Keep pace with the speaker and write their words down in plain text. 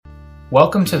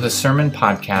Welcome to the Sermon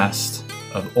Podcast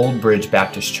of Old Bridge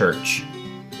Baptist Church.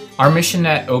 Our mission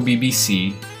at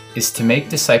OBBC is to make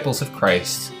disciples of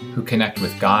Christ who connect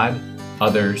with God,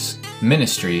 others,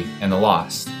 ministry, and the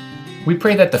lost. We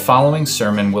pray that the following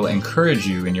sermon will encourage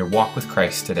you in your walk with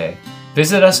Christ today.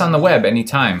 Visit us on the web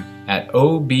anytime at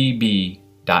obb.church.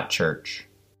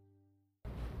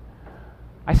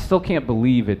 I still can't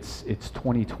believe it's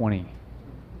 2020.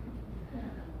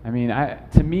 I mean,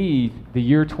 to me, the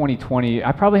year 2020,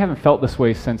 I probably haven't felt this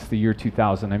way since the year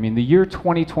 2000. I mean, the year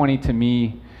 2020 to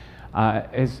me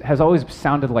has always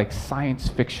sounded like science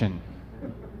fiction.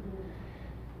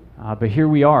 But here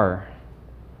we are.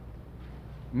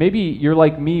 Maybe you're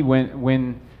like me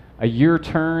when a year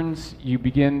turns, you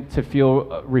begin to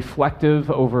feel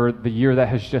reflective over the year that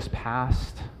has just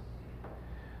passed.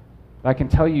 I can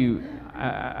tell you,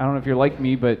 I don't know if you're like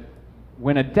me, but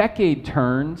when a decade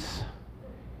turns,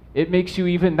 it makes you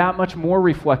even that much more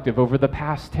reflective over the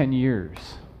past 10 years.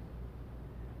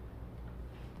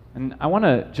 And I want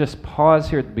to just pause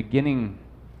here at the beginning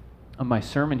of my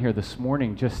sermon here this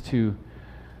morning just to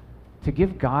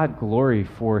give God glory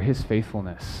for his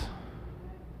faithfulness.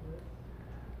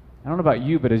 I don't know about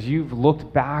you, but as you've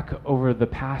looked back over the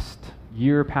past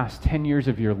year, past 10 years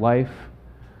of your life,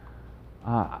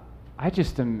 I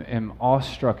just am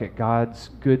awestruck at God's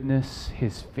goodness,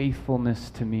 his faithfulness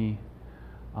to me,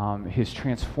 his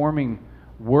transforming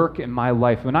work in my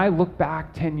life. When I look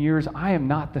back 10 years, I am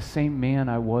not the same man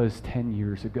I was 10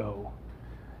 years ago.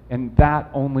 And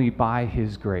that only by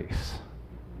his grace.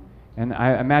 And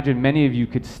I imagine many of you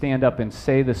could stand up and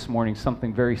say this morning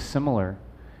something very similar,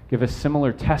 give a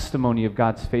similar testimony of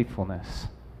God's faithfulness.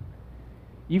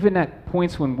 Even at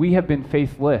points when we have been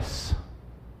faithless,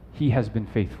 he has been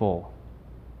faithful.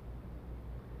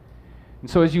 And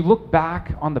so as you look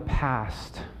back on the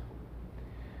past,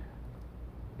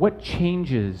 what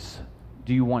changes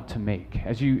do you want to make?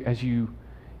 As you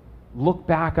look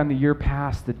back on the year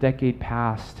past, the decade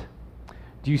past,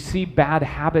 do you see bad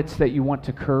habits that you want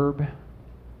to curb?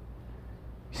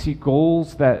 You see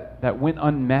goals that went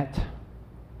unmet? Do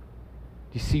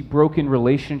you see broken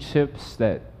relationships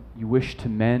that you wish to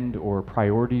mend or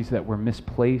priorities that were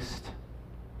misplaced?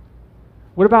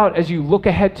 What about as you look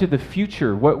ahead to the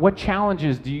future? What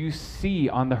challenges do you see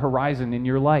on the horizon in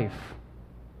your life?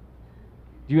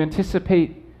 Do you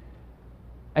anticipate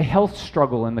a health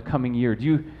struggle in the coming year? Do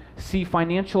you see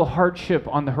financial hardship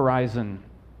on the horizon,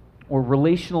 or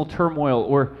relational turmoil,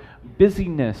 or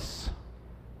busyness,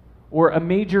 or a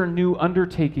major new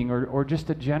undertaking, or just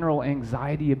a general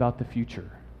anxiety about the future?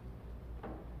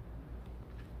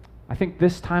 I think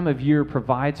this time of year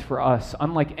provides for us,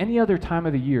 unlike any other time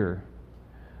of the year,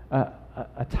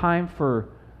 a time for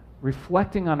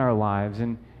reflecting on our lives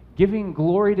and giving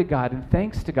glory to God and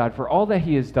thanks to God for all that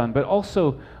he has done, but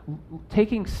also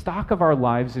taking stock of our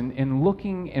lives and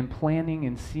looking and planning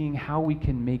and seeing how we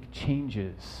can make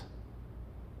changes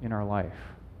in our life.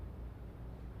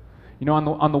 You know,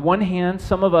 on the one hand,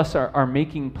 some of us are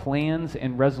making plans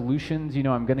and resolutions. You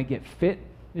know, I'm going to get fit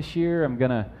this year. I'm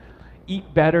going to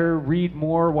eat better, read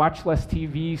more, watch less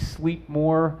TV, sleep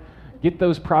more, get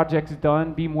those projects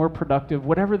done, be more productive.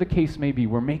 Whatever the case may be,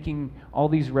 we're making all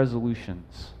these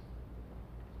resolutions.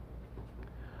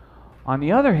 On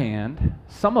the other hand,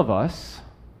 some of us,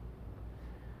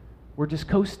 we're just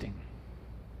coasting,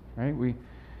 right?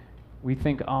 We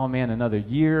think, oh man, another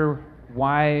year.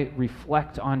 Why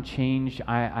reflect on change?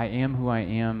 I am who I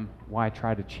am. Why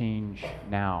try to change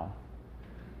now?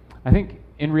 I think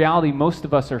in reality, most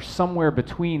of us are somewhere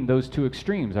between those two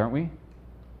extremes, aren't we?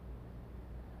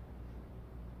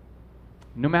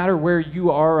 No matter where you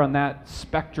are on that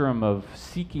spectrum of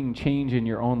seeking change in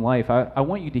your own life, I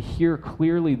want you to hear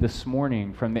clearly this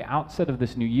morning, from the outset of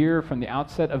this new year, from the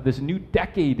outset of this new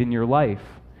decade in your life,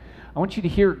 I want you to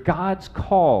hear God's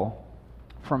call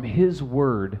from his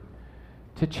word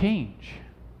to change.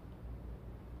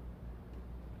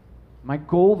 My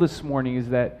goal this morning is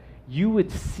that you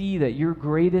would see that your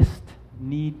greatest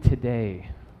need today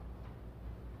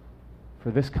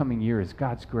for this coming year is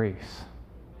God's grace.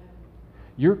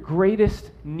 Your greatest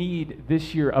need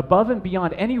this year, above and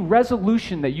beyond any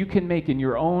resolution that you can make in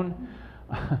your own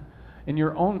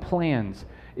plans,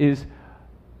 is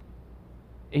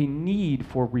a need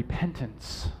for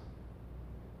repentance.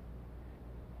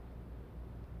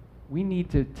 We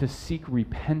need to seek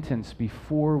repentance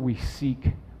before we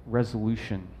seek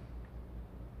resolution.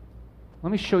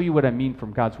 Let me show you what I mean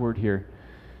from God's word here.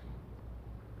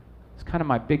 It's kind of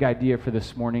my big idea for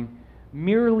this morning.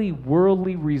 Merely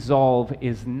worldly resolve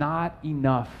is not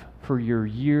enough for your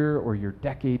year or your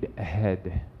decade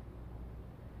ahead.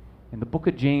 And the book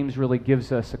of James really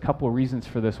gives us a couple of reasons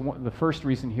for this. The first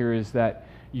reason here is that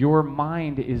your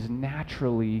mind is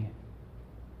naturally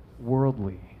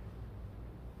worldly.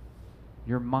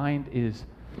 Your mind is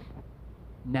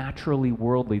naturally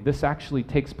worldly. This actually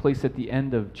takes place at the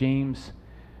end of James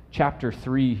chapter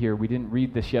 3 here. We didn't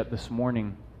read this yet this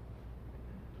morning.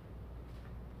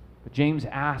 But James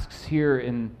asks here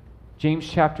in James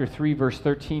chapter 3, verse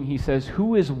 13, he says,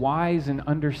 "Who is wise and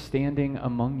understanding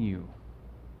among you?"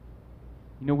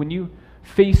 You know, when you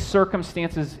face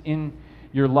circumstances in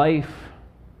your life,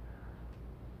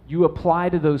 you apply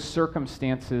to those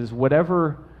circumstances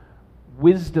whatever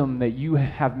wisdom that you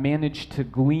have managed to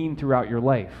glean throughout your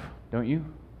life, don't you?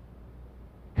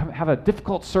 Have a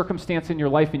difficult circumstance in your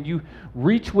life and you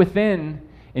reach within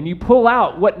and you pull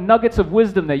out what nuggets of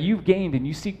wisdom that you've gained and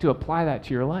you seek to apply that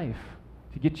to your life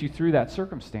to get you through that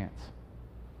circumstance.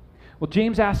 Well,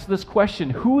 James asks this question,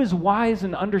 who is wise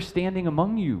and understanding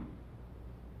among you?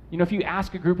 You know, if you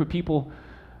ask a group of people,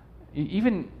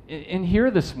 even in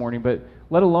here this morning, but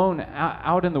let alone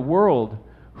out in the world,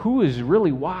 who is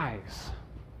really wise?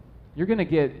 You're going to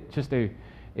get just a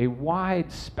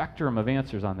wide spectrum of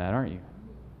answers on that, aren't you?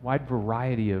 Wide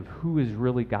variety of who has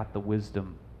really got the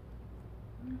wisdom.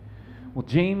 Well,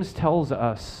 James tells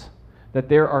us that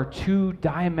there are two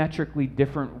diametrically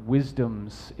different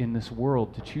wisdoms in this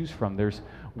world to choose from. There's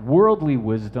worldly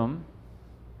wisdom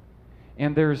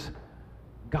and there's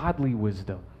godly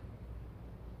wisdom.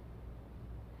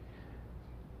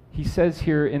 He says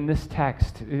here in this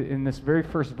text, in this very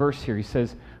first verse here, he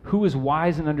says, "Who is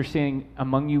wise and understanding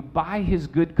among you? By his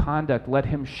good conduct let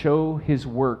him show his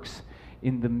works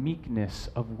in the meekness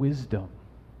of wisdom."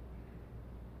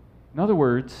 In other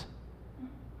words,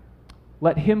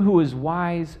 let him who is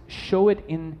wise show it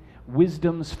in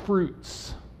wisdom's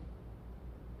fruits.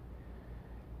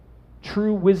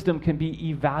 True wisdom can be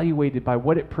evaluated by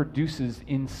what it produces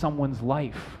in someone's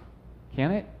life,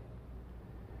 can it?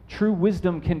 True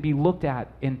wisdom can be looked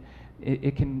at and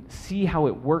it can see how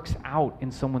it works out in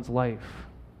someone's life.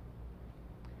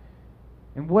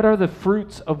 And what are the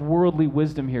fruits of worldly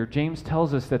wisdom here? James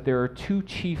tells us that there are two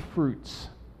chief fruits: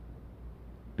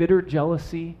 bitter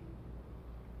jealousy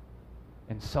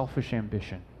and selfish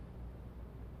ambition.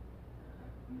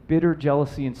 Bitter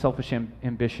jealousy and selfish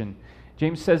ambition.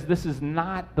 James says this is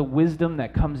not the wisdom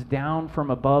that comes down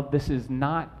from above. This is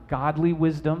not godly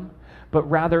wisdom, but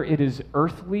rather it is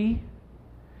earthly,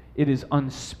 it is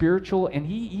unspiritual, and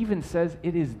he even says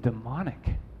it is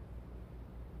demonic.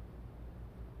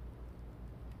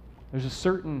 There's a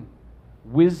certain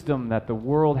wisdom that the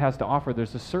world has to offer.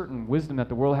 There's a certain wisdom that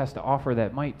the world has to offer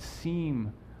that might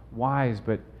seem wise,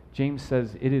 but James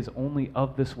says it is only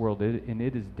of this world, and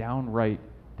it is downright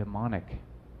demonic.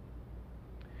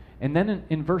 And then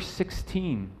in verse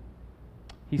 16,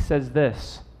 he says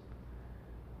this,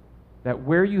 that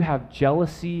where you have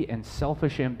jealousy and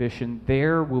selfish ambition,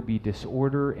 there will be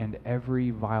disorder and every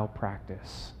vile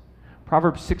practice.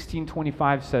 Proverbs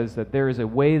 16:25 says that there is a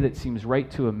way that seems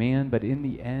right to a man, but in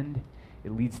the end,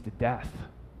 it leads to death.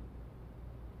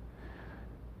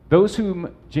 Those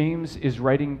whom James is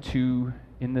writing to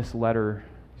in this letter,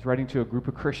 he's writing to a group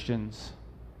of Christians,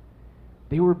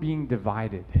 they were being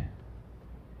divided.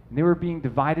 And they were being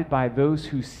divided by those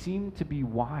who seemed to be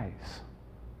wise.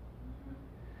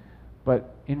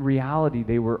 But in reality,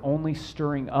 they were only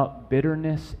stirring up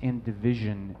bitterness and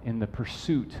division in the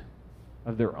pursuit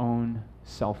of their own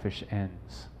selfish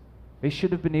ends. They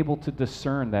should have been able to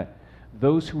discern that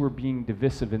those who were being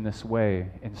divisive in this way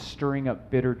and stirring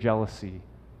up bitter jealousy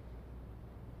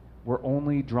were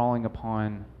only drawing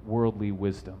upon worldly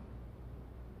wisdom.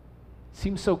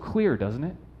 Seems so clear, doesn't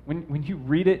it? When you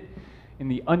read it in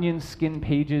the onion skin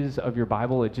pages of your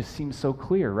Bible, it just seems so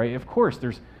clear, right? Of course,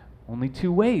 there's only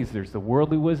two ways. There's the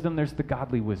worldly wisdom, there's the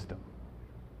godly wisdom.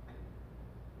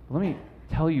 Let me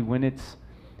tell you, when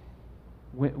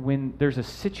there's a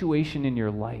situation in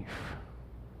your life,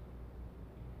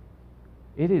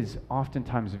 it is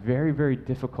oftentimes very, very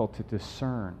difficult to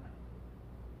discern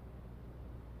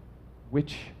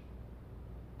which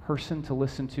person to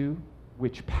listen to,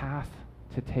 which path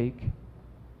to take,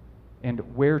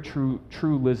 and where true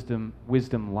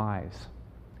wisdom lies.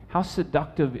 How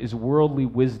seductive is worldly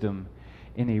wisdom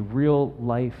in a real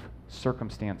life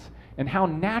circumstance? And how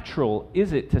natural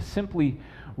is it to simply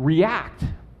react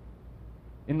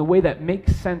in the way that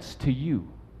makes sense to you?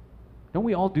 Don't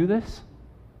we all do this?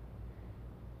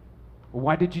 Well,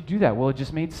 why did you do that? Well, it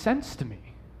just made sense to me.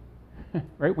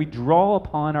 Right? We draw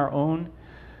upon our own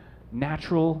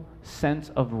natural sense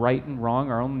of right and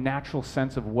wrong, our own natural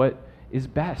sense of what is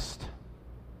best.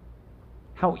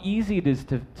 How easy it is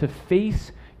to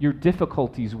face your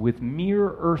difficulties with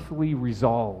mere earthly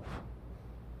resolve.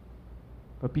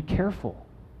 But be careful.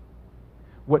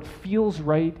 What feels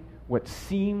right, what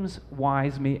seems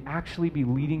wise, may actually be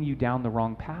leading you down the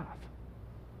wrong path.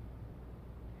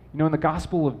 You know, in the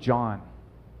Gospel of John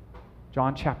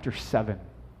chapter 7,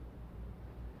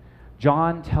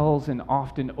 John tells an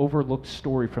often overlooked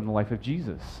story from the life of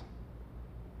Jesus.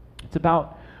 It's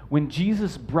about when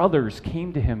Jesus' brothers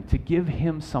came to him to give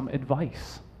him some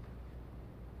advice.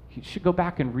 You should go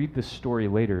back and read this story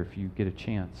later if you get a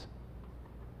chance.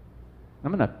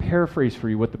 I'm going to paraphrase for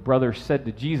you what the brothers said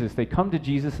to Jesus. They come to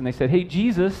Jesus and they said, "Hey,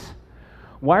 Jesus,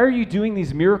 why are you doing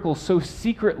these miracles so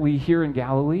secretly here in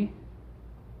Galilee?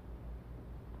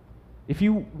 If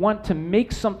you want to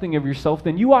make something of yourself,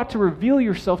 then you ought to reveal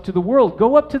yourself to the world.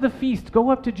 Go up to the feast, go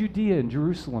up to Judea and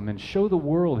Jerusalem and show the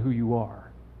world who you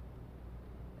are."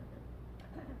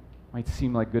 Might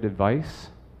seem like good advice.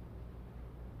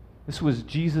 This was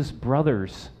Jesus'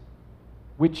 brothers,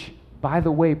 which, by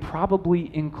the way,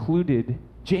 probably included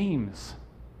James.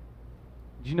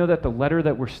 Did you know that the letter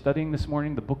that we're studying this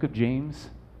morning, the book of James,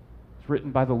 is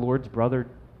written by the Lord's brother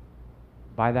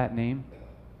by that name?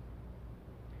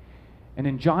 And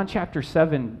in John chapter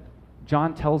 7,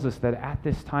 John tells us that at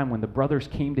this time when the brothers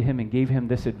came to him and gave him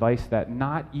this advice, that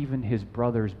not even his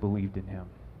brothers believed in him.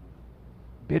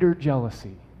 Bitter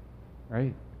jealousy,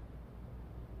 right?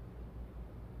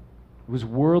 It was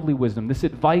worldly wisdom. This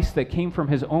advice that came from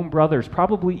his own brothers,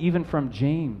 probably even from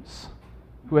James,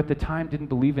 who at the time didn't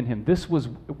believe in him. This was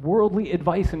worldly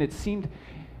advice, and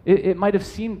it might have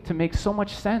seemed to make so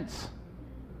much sense.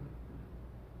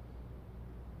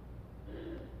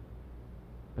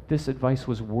 But this advice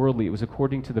was worldly. It was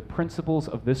according to the principles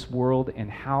of this world and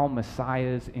how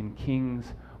messiahs and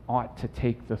kings ought to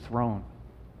take the throne.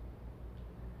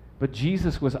 But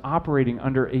Jesus was operating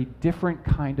under a different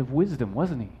kind of wisdom,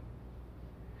 wasn't he?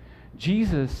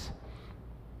 Jesus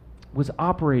was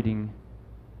operating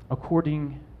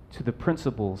according to the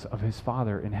principles of his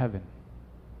Father in heaven,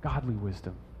 godly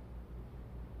wisdom.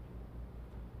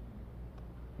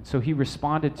 And so he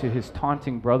responded to his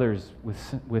taunting brothers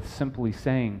with simply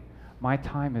saying, "My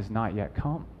time has not yet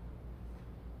come."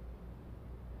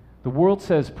 The world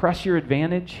says, press your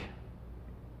advantage,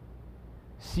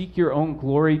 seek your own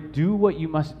glory, do what you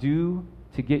must do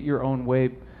to get your own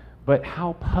way. But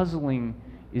how puzzling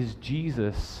is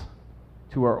Jesus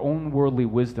to our own worldly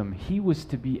wisdom? He was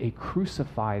to be a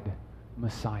crucified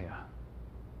Messiah.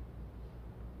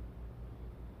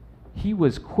 He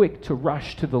was quick to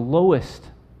rush to the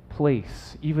lowest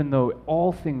place, even though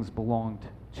all things belonged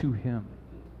to him.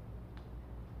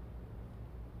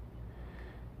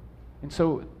 And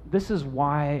so this is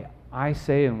why I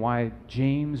say, and why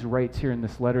James writes here in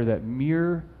this letter, that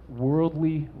mere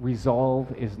worldly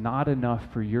resolve is not enough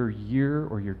for your year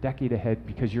or your decade ahead,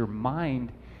 because your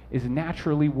mind is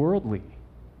naturally worldly.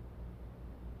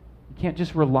 You can't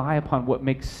just rely upon what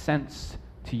makes sense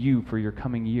to you for your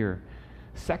coming year.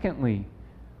 Secondly,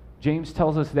 James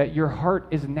tells us that your heart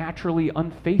is naturally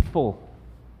unfaithful.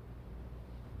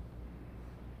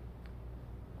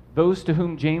 Those to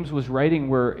whom James was writing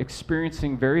were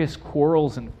experiencing various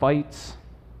quarrels and fights.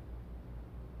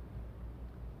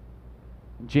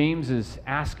 James is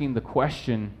asking the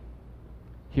question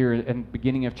here in the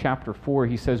beginning of chapter 4.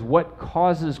 He says, "What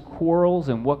causes quarrels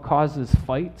and what causes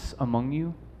fights among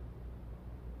you?"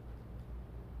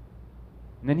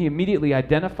 And then he immediately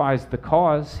identifies the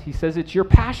cause. He says, "It's your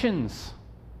passions."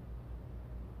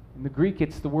 In the Greek,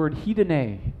 it's the word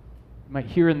hedone. You might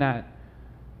hear in that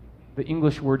the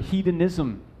English word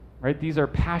hedonism, right? These are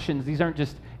passions. These aren't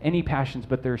just any passions,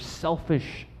 but they're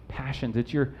selfish passions.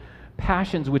 It's your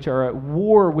passions which are at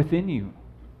war within you.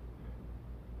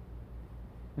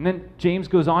 And then James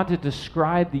goes on to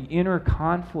describe the inner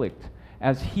conflict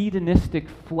as hedonistic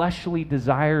fleshly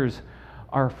desires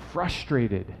are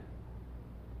frustrated.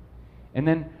 And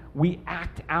then we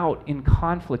act out in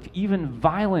conflict, even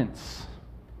violence,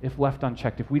 if left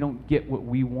unchecked, if we don't get what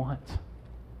we want.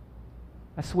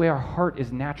 That's the way our heart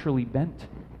is naturally bent.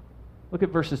 Look at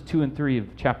verses 2 and 3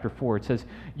 of chapter 4. It says,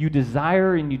 "You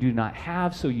desire and you do not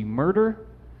have, so you murder.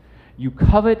 You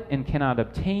covet and cannot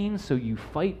obtain, so you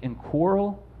fight and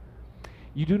quarrel.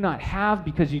 You do not have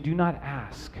because you do not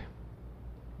ask.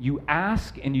 You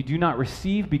ask and you do not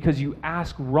receive because you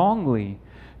ask wrongly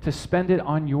to spend it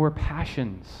on your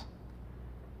passions."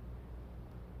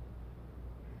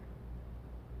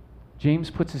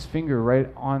 James puts his finger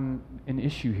right on an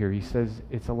issue here. He says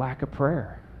it's a lack of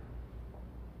prayer.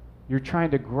 You're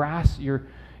trying to grasp,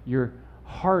 your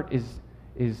heart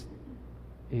is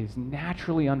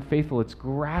naturally unfaithful. It's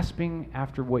grasping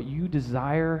after what you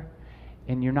desire,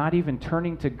 and you're not even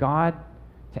turning to God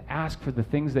to ask for the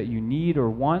things that you need or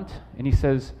want. And he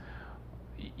says,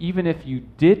 even if you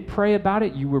did pray about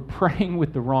it, you were praying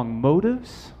with the wrong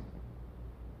motives.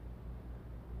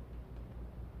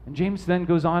 And James then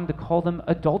goes on to call them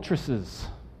adulteresses.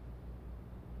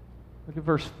 Look at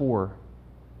verse 4.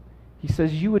 He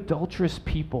says, you adulterous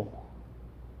people.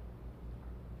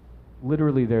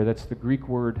 Literally there, that's the Greek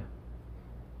word.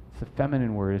 It's a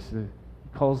feminine word. He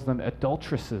calls them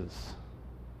adulteresses.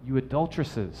 You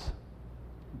adulteresses.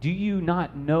 Do you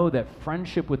not know that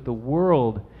friendship with the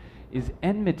world is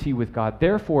enmity with God?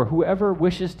 Therefore, whoever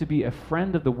wishes to be a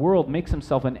friend of the world makes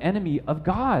himself an enemy of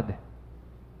God.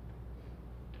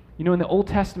 You know, in the Old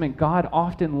Testament, God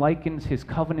often likens his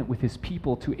covenant with his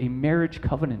people to a marriage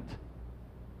covenant,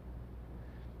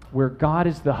 where God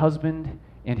is the husband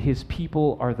and his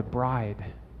people are the bride.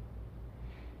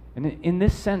 And in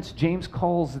this sense, James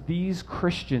calls these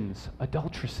Christians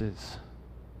adulteresses.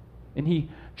 And he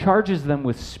charges them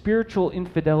with spiritual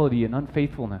infidelity and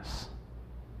unfaithfulness.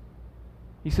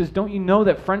 He says, don't you know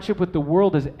that friendship with the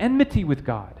world is enmity with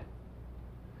God?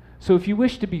 So if you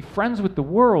wish to be friends with the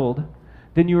world,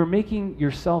 then you are making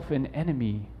yourself an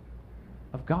enemy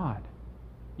of God.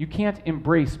 You can't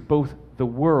embrace both the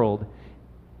world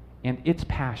and its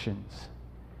passions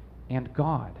and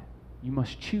God. You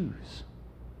must choose.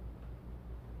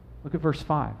 Look at verse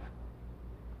 5.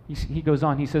 He goes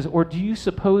on, he says, or do you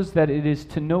suppose that it is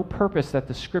to no purpose that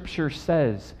the scripture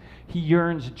says he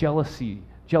yearns jealously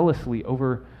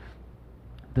over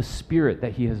the spirit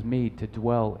that he has made to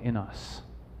dwell in us?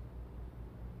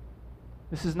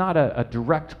 This is not a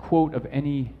direct quote of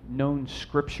any known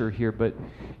scripture here, but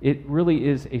it really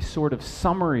is a sort of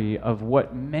summary of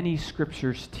what many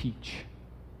scriptures teach.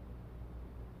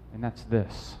 And that's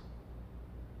this: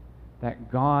 that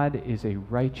God is a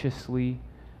righteously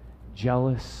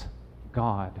jealous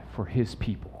God for his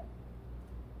people.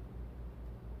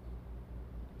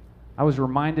 I was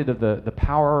reminded of the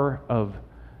power of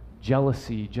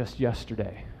jealousy just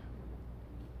yesterday.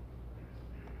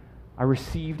 I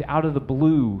received out of the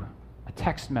blue a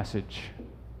text message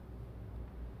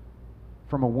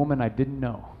from a woman I didn't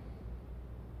know.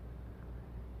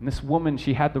 And this woman,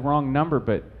 she had the wrong number,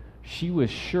 but she was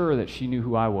sure that she knew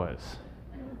who I was.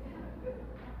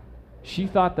 She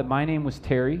thought that my name was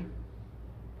Terry,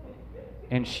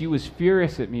 and she was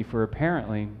furious at me for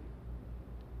apparently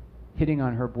hitting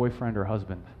on her boyfriend or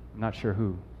husband. I'm not sure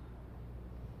who.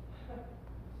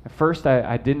 At first,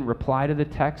 I didn't reply to the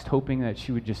text, hoping that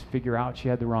she would just figure out she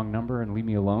had the wrong number and leave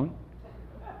me alone.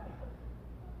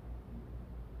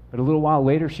 But a little while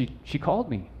later, she called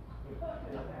me.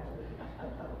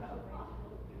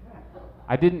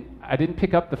 I didn't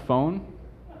pick up the phone.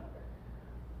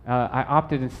 I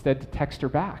opted instead to text her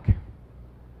back.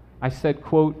 I said,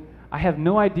 quote, I have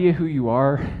no idea who you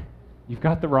are. You've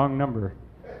got the wrong number.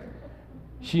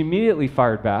 She immediately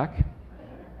fired back.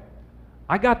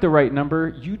 I got the right number.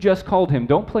 You just called him.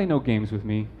 Don't play no games with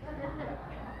me.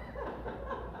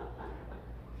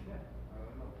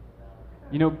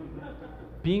 You know,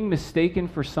 being mistaken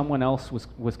for someone else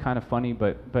was kind of funny,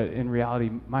 but in reality,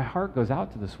 my heart goes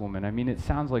out to this woman. I mean, it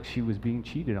sounds like she was being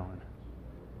cheated on.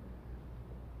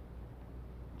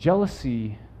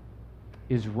 Jealousy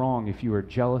is wrong if you are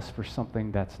jealous for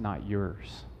something that's not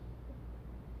yours.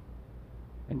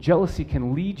 And jealousy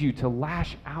can lead you to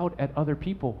lash out at other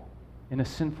people in a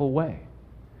sinful way.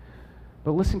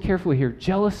 But listen carefully here.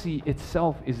 Jealousy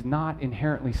itself is not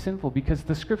inherently sinful, because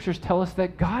the scriptures tell us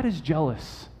that God is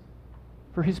jealous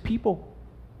for his people.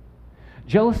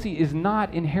 Jealousy is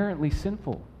not inherently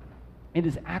sinful. It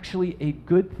is actually a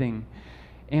good thing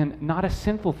and not a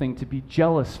sinful thing to be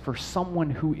jealous for someone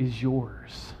who is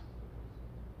yours.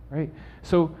 Right?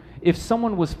 So if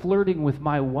someone was flirting with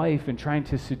my wife and trying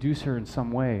to seduce her in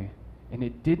some way, and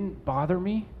it didn't bother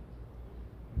me,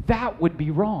 that would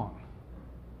be wrong,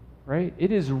 right?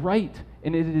 It is right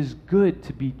and it is good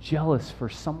to be jealous for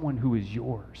someone who is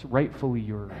yours, rightfully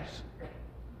yours.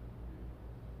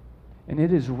 And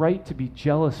it is right to be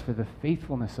jealous for the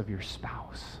faithfulness of your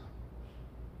spouse.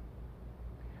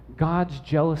 God's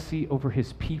jealousy over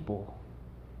his people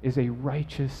is a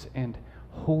righteous and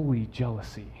holy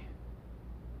jealousy.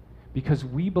 Because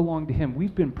we belong to him.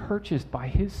 We've been purchased by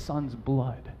his son's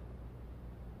blood.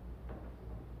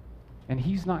 And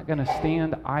he's not going to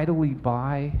stand idly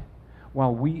by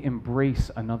while we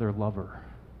embrace another lover.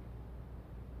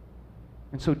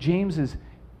 And so James is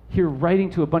here writing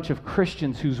to a bunch of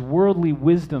Christians whose worldly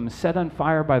wisdom, set on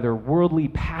fire by their worldly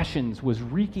passions, was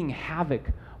wreaking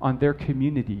havoc on their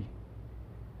community.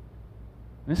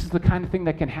 And this is the kind of thing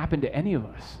that can happen to any of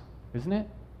us, isn't it?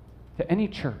 To any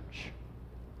church.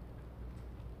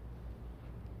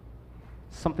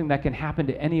 something that can happen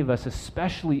to any of us,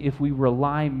 especially if we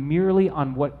rely merely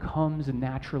on what comes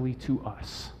naturally to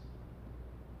us.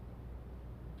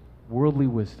 Worldly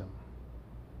wisdom,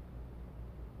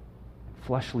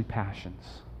 fleshly passions.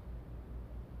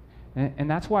 And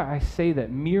that's why I say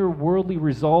that mere worldly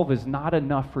resolve is not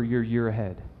enough for your year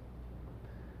ahead.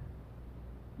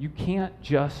 You can't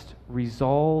just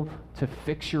resolve to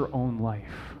fix your own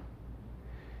life.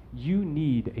 You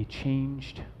need a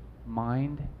changed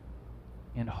mind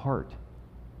and heart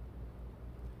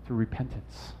through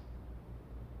repentance.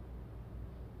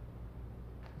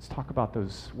 Let's talk about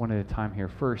those one at a time here.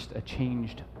 First, a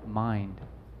changed mind.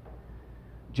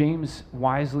 James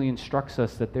wisely instructs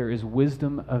us that there is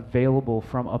wisdom available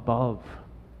from above.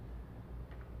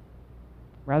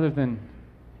 Rather than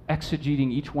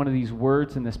exegeting each one of these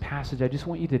words in this passage, I just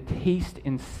want you to taste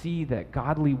and see that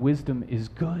godly wisdom is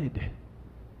good.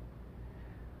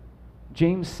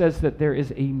 James says that there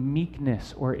is a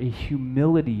meekness or a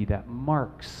humility that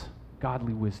marks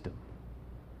godly wisdom.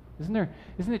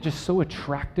 Isn't it just so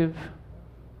attractive,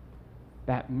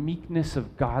 that meekness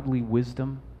of godly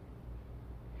wisdom?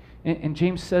 And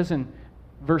James says in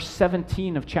verse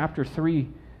 17 of chapter 3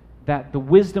 that the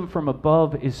wisdom from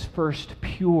above is first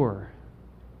pure,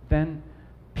 then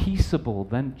peaceable,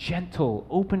 then gentle,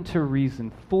 open to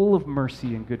reason, full of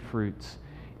mercy and good fruits,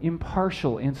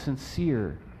 impartial and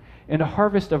sincere. And a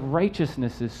harvest of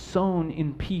righteousness is sown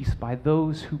in peace by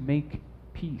those who make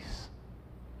peace.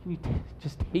 Can you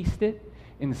just taste it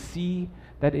and see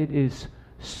that it is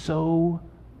so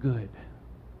good?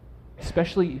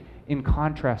 Especially in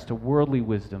contrast to worldly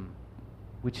wisdom,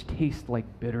 which tastes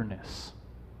like bitterness.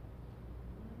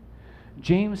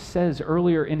 James says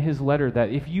earlier in his letter that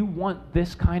if you want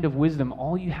this kind of wisdom,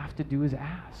 all you have to do is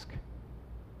ask.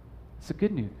 It's the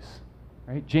good news,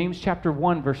 right? James chapter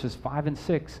 1, verses 5 and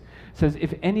 6 says,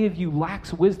 if any of you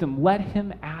lacks wisdom, let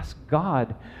him ask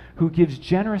God, who gives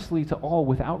generously to all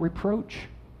without reproach,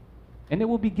 and it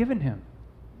will be given him.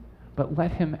 But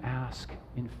let him ask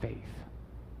in faith.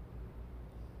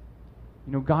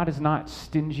 You know, God is not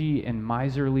stingy and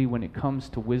miserly when it comes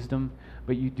to wisdom,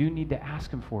 but you do need to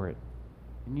ask him for it.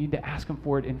 You need to ask him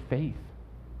for it in faith.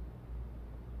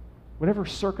 Whatever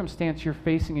circumstance you're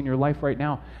facing in your life right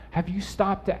now, have you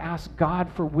stopped to ask God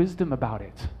for wisdom about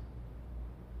it?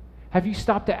 Have you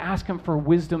stopped to ask him for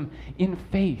wisdom in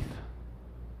faith?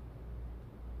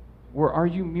 Or are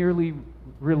you merely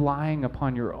relying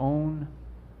upon your own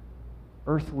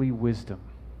earthly wisdom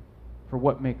for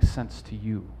what makes sense to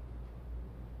you?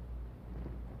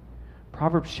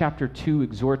 Proverbs chapter 2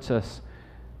 exhorts us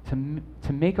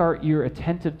to make our ear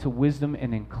attentive to wisdom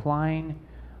and incline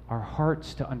our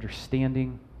hearts to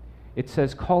understanding. It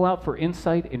says, call out for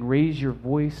insight and raise your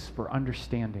voice for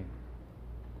understanding.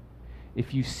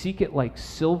 If you seek it like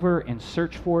silver and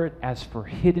search for it as for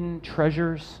hidden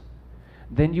treasures,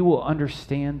 then you will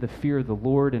understand the fear of the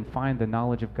Lord and find the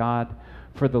knowledge of God.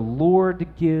 For the Lord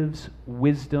gives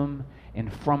wisdom,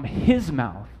 and from his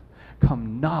mouth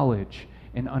come knowledge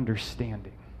and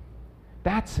understanding.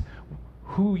 That's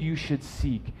who you should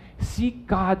seek. Seek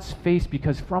God's face,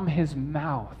 because from his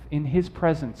mouth, in his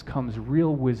presence, comes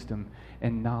real wisdom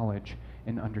and knowledge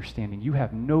and understanding. You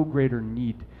have no greater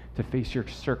need to face your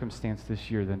circumstance this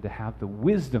year than to have the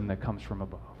wisdom that comes from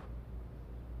above.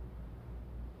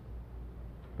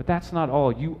 But that's not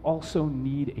all. You also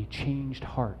need a changed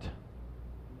heart.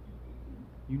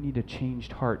 You need a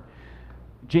changed heart.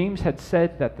 James had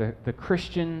said that the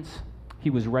Christians he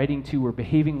was writing to were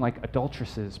behaving like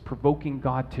adulteresses, provoking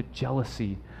God to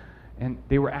jealousy. And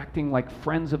they were acting like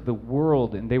friends of the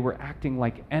world, and they were acting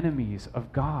like enemies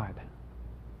of God.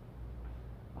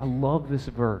 I love this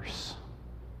verse.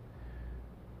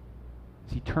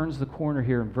 As he turns the corner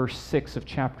here in verse 6 of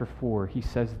chapter 4, he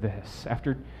says this.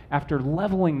 After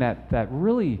leveling that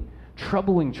really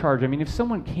troubling charge, I mean, if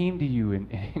someone came to you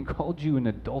and called you an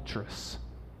adulteress,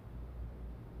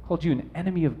 called you an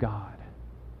enemy of God,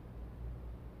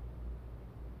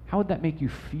 how would that make you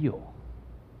feel?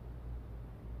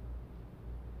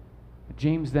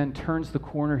 James then turns the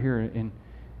corner here in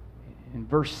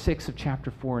verse 6 of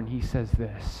chapter 4, and he says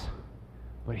this,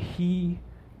 but he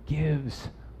gives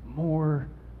more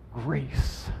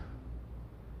grace.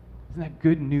 Isn't that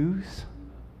good news?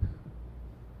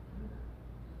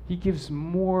 He gives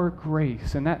more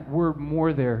grace, and that word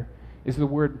more there is the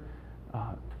word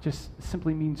just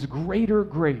simply means greater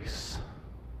grace.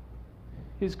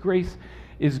 His grace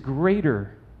is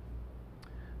greater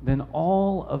than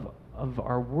all of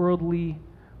our worldly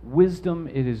wisdom.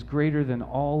 It is greater than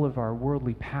all of our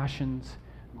worldly passions,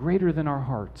 greater than our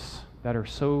hearts that are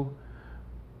so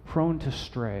prone to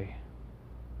stray.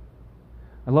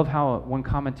 I love how one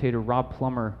commentator, Rob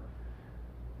Plummer,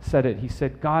 said it. He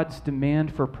said, God's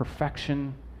demand for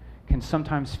perfection can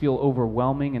sometimes feel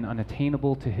overwhelming and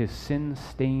unattainable to his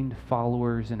sin-stained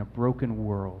followers in a broken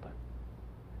world.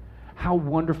 How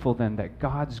wonderful then that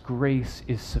God's grace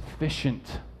is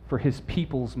sufficient for his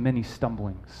people's many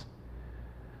stumblings.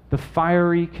 The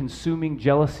fiery, consuming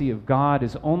jealousy of God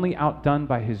is only outdone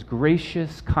by his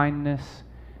gracious kindness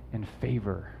and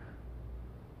favor.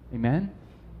 Amen?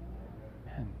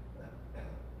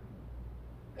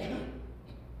 Amen.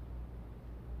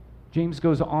 James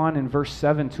goes on in verse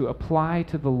 7 to apply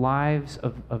to the lives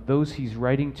of those he's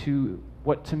writing to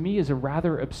what to me is a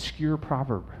rather obscure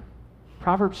proverb.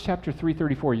 Proverbs chapter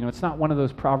 3:34. It's not one of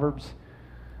those proverbs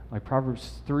like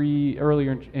Proverbs 3,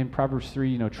 earlier in Proverbs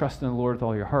 3, trust in the Lord with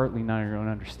all your heart, lean not on your own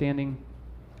understanding.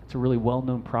 It's a really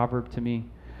well-known proverb to me.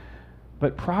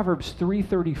 But Proverbs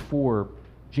 3:34,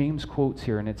 James quotes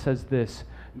here, and it says this,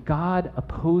 God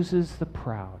opposes the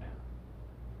proud,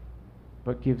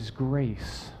 but gives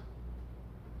grace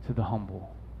to the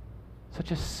humble. Such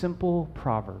a simple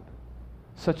proverb,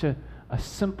 such a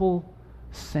simple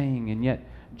saying, and yet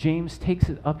James takes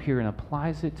it up here and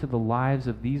applies it to the lives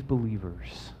of these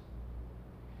believers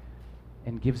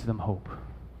and gives them hope.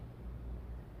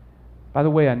 By the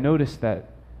way, I noticed that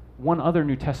one other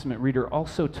New Testament reader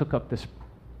also took up this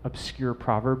obscure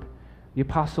proverb. The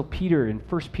Apostle Peter in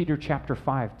 1 Peter chapter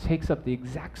 5 takes up the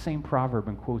exact same proverb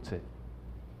and quotes it.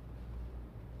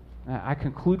 I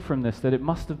conclude from this that it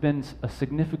must have been a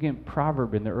significant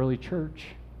proverb in the early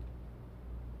church.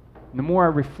 And the more I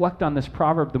reflect on this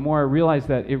proverb, the more I realize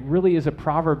that it really is a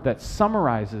proverb that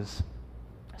summarizes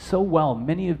so well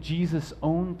many of Jesus'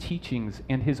 own teachings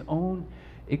and his own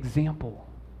example.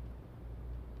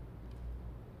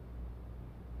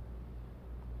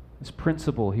 This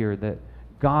principle here that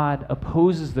God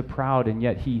opposes the proud and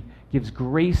yet he gives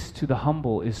grace to the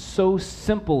humble is so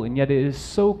simple, and yet it is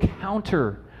so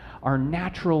counter our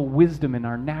natural wisdom and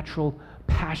our natural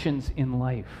passions in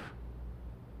life.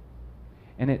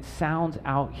 And it sounds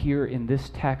out here in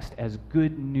this text as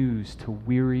good news to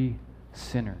weary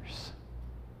sinners.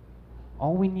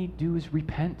 All we need to do is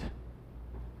repent.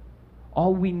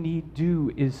 All we need to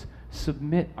do is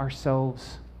submit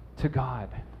ourselves to God,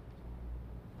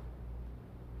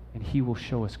 and he will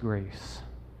show us grace.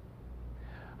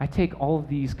 I take all of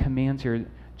these commands here.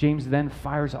 James then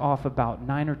fires off about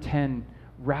 9 or 10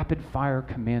 rapid-fire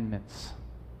commandments.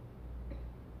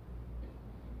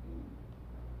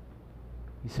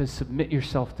 He says, submit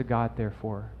yourself to God,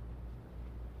 therefore.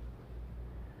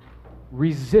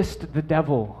 Resist the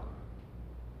devil,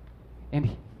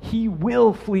 and he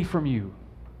will flee from you.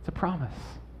 It's a promise.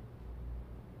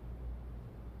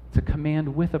 It's a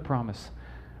command with a promise.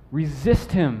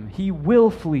 Resist him, he will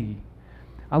flee.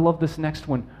 I love this next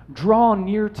one. Draw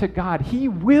near to God, he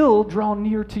will draw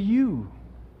near to you.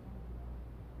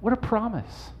 What a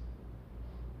promise.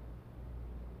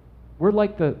 We're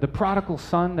like the prodigal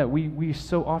son that we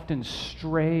so often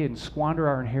stray and squander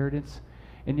our inheritance,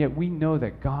 and yet we know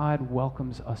that God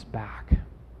welcomes us back.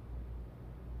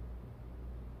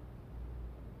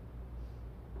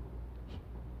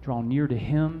 Draw near to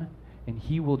him, and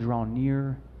he will draw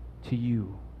near to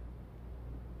you.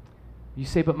 You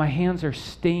say, but my hands are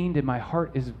stained and my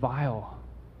heart is vile.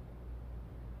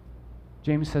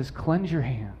 James says, cleanse your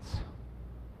hands.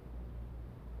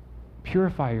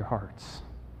 Purify your hearts.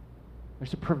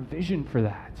 There's a provision for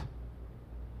that.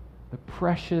 The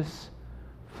precious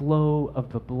flow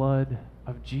of the blood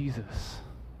of Jesus.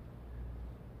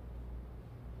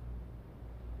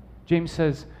 James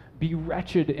says, be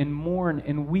wretched and mourn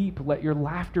and weep. Let your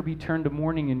laughter be turned to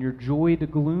mourning and your joy to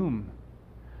gloom.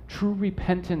 True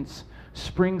repentance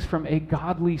springs from a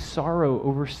godly sorrow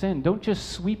over sin. Don't just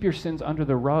sweep your sins under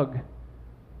the rug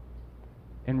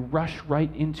and rush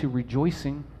right into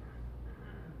rejoicing.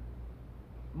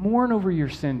 Mourn over your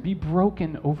sin. Be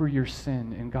broken over your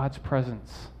sin in God's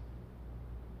presence.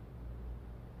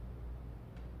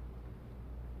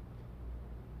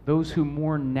 Those who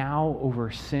mourn now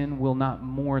over sin will not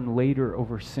mourn later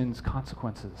over sin's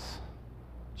consequences.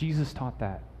 Jesus taught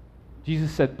that.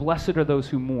 Jesus said, blessed are those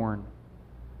who mourn,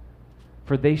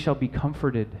 for they shall be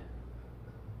comforted.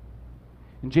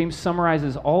 And James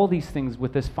summarizes all these things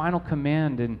with this final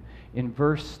command. In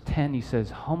verse 10, he says,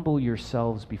 humble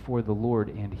yourselves before the Lord,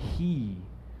 and he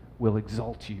will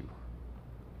exalt you.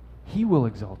 He will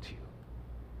exalt you.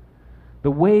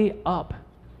 The way up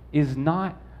is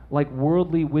not like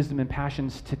worldly wisdom and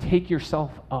passions to take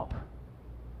yourself up.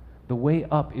 The way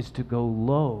up is to go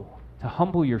low, to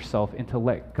humble yourself, and to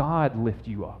let God lift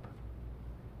you up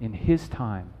in his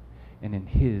time and in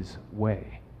his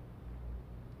way.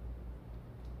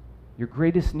 Your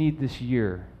greatest need this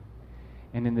year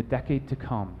and in the decade to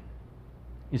come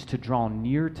is to draw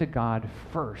near to God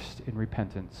first in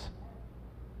repentance.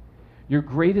 Your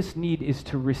greatest need is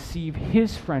to receive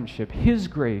His friendship, His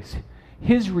grace,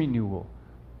 His renewal,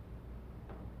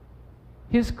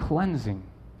 His cleansing,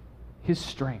 His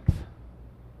strength.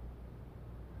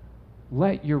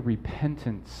 Let your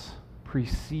repentance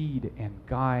precede and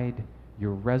guide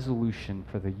your resolution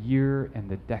for the year and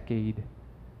the decade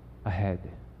ahead.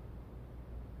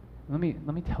 Let me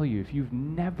tell you, if you've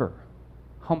never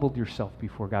humbled yourself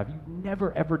before God, if you've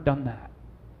never ever done that,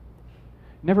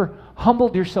 never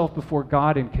humbled yourself before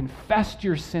God and confessed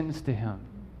your sins to Him,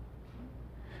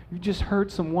 you've just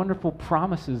heard some wonderful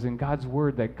promises in God's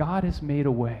Word that God has made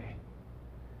a way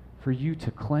for you to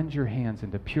cleanse your hands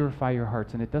and to purify your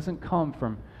hearts. And it doesn't come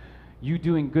from you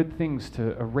doing good things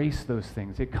to erase those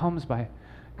things. It comes by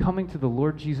coming to the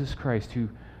Lord Jesus Christ, who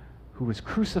was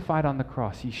crucified on the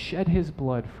cross. He shed His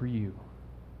blood for you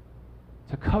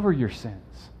to cover your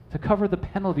sins, to cover the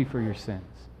penalty for your sins.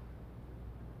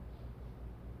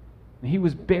 And He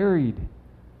was buried.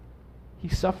 He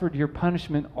suffered your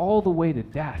punishment all the way to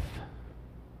death,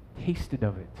 tasted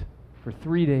of it for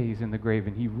 3 days in the grave,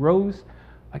 and He rose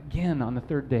again on the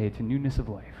third day to newness of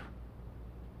life.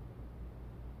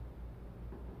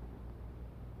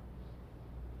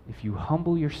 If you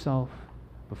humble yourself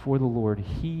before the Lord,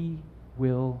 He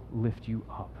will lift you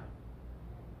up.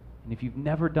 And if you've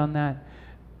never done that,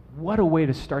 what a way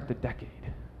to start the decade.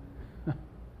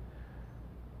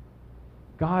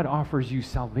 God offers you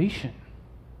salvation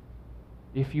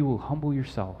if you will humble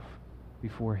yourself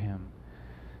before Him.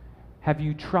 Have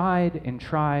you tried and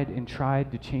tried and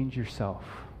tried to change yourself,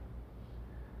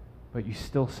 but you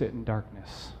still sit in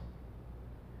darkness?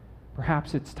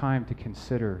 Perhaps it's time to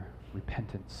consider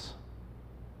repentance.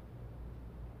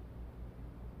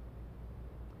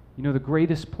 You know, the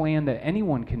greatest plan that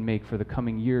anyone can make for the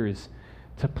coming year is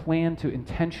to plan to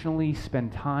intentionally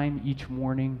spend time each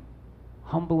morning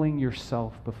humbling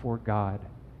yourself before God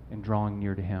and drawing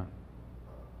near to Him.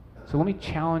 So let me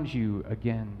challenge you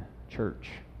again,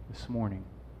 church, this morning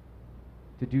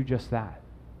to do just that.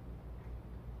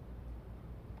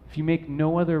 If you make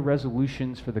no other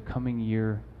resolutions for the coming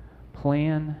year,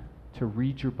 plan to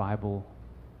read your Bible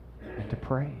and to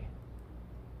pray.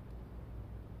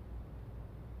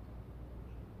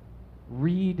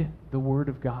 Read the Word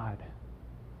of God.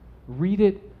 Read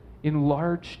it in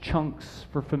large chunks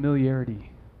for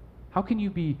familiarity. How can you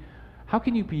be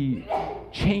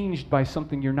changed by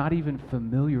something you're not even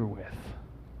familiar with?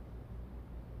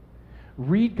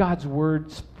 Read God's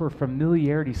words for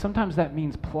familiarity. Sometimes that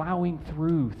means plowing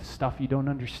through stuff you don't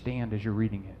understand as you're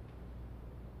reading it.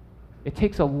 It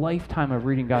takes a lifetime of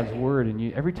reading God's Word,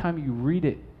 and every time you read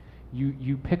it,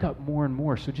 you pick up more and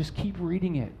more. So just keep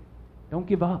reading it. Don't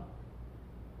give up.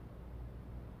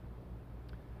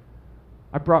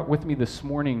 I brought with me this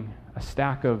morning a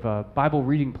stack of Bible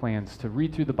reading plans to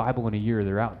read through the Bible in a year.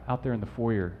 They're out there in the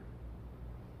foyer.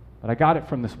 But I got it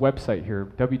from this website here,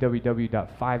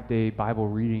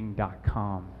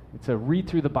 www.5daybiblereading.com. It's a read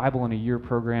through the Bible in a year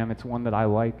program. It's one that I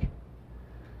like.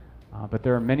 But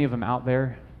there are many of them out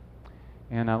there.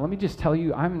 And let me just tell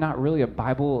you, I'm not really a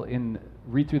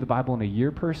read through the Bible in a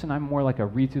year person. I'm more like a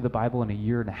read through the Bible in a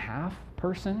year and a half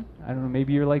person. I don't know,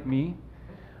 maybe you're like me.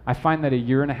 I find that a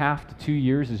year and a half to 2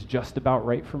 years is just about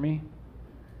right for me.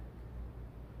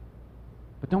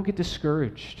 But don't get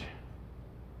discouraged.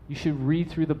 You should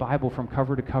read through the Bible from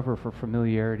cover to cover for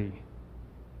familiarity.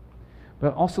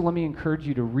 But also let me encourage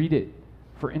you to read it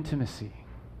for intimacy.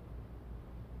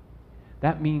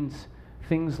 That means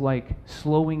things like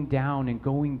slowing down and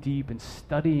going deep and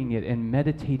studying it and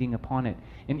meditating upon it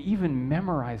and even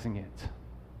memorizing it.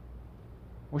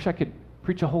 I wish I could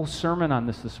preach a whole sermon on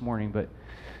this morning, but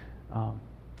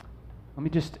let me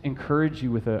just encourage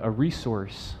you with a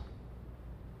resource.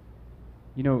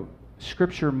 You know,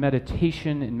 Scripture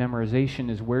meditation and memorization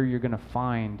is where you're going to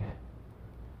find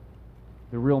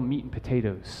the real meat and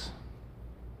potatoes.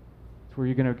 It's where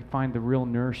you're going to find the real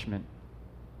nourishment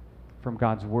from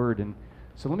God's Word. And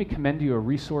so let me commend you a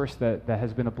resource that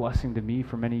has been a blessing to me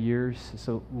for many years. It's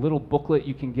a little booklet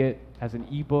you can get as an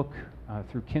ebook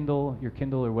through Kindle, your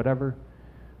Kindle or whatever,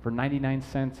 for 99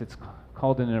 cents. It's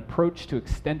called An Approach to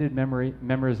Extended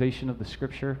Memorization of the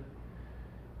Scripture.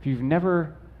 If you've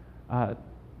never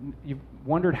you've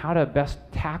wondered how to best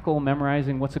tackle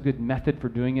memorizing, what's a good method for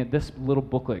doing it, this little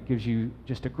booklet gives you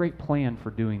just a great plan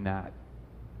for doing that,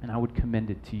 and I would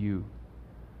commend it to you.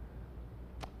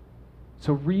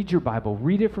 So read your Bible.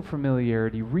 Read it for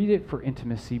familiarity. Read it for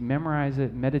intimacy. Memorize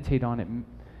it, meditate on it,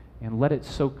 and let it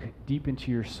soak deep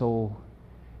into your soul.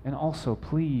 And also,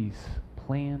 please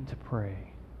plan to pray.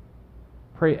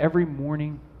 Pray every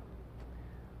morning,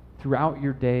 throughout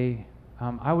your day.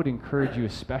 I would encourage you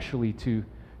especially to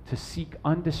seek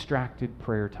undistracted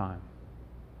prayer time.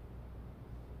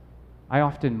 I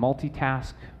often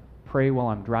multitask, pray while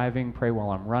I'm driving, pray while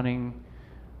I'm running,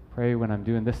 pray when I'm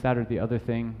doing this, that, or the other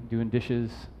thing, doing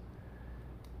dishes.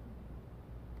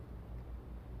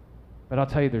 But I'll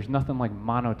tell you, there's nothing like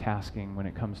monotasking when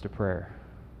it comes to prayer.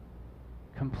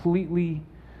 Completely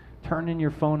turning your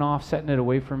phone off, setting it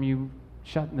away from you,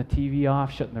 shutting the TV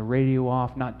off, shutting the radio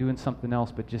off, not doing something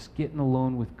else, but just getting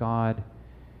alone with God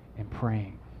and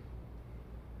praying.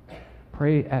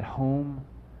 Pray at home,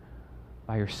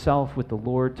 by yourself, with the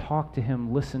Lord. Talk to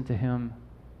Him, listen to Him,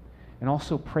 and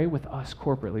also pray with us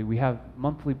corporately. We have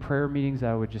monthly prayer meetings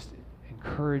that I would just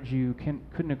encourage you,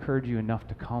 couldn't encourage you enough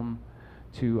to come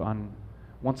to on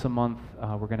once a month.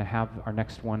 We're going to have our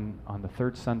next one on the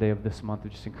third Sunday of this month. I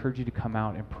just encourage you to come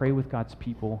out and pray with God's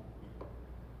people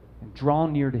and draw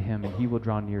near to Him, and He will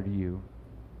draw near to you.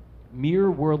 Mere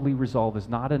worldly resolve is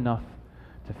not enough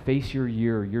to face your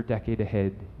year or your decade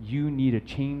ahead. You need a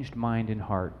changed mind and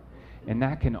heart, and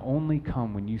that can only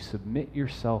come when you submit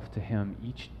yourself to Him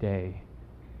each day.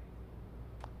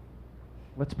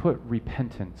 Let's put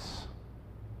repentance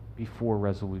before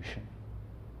resolution.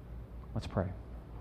 Let's pray.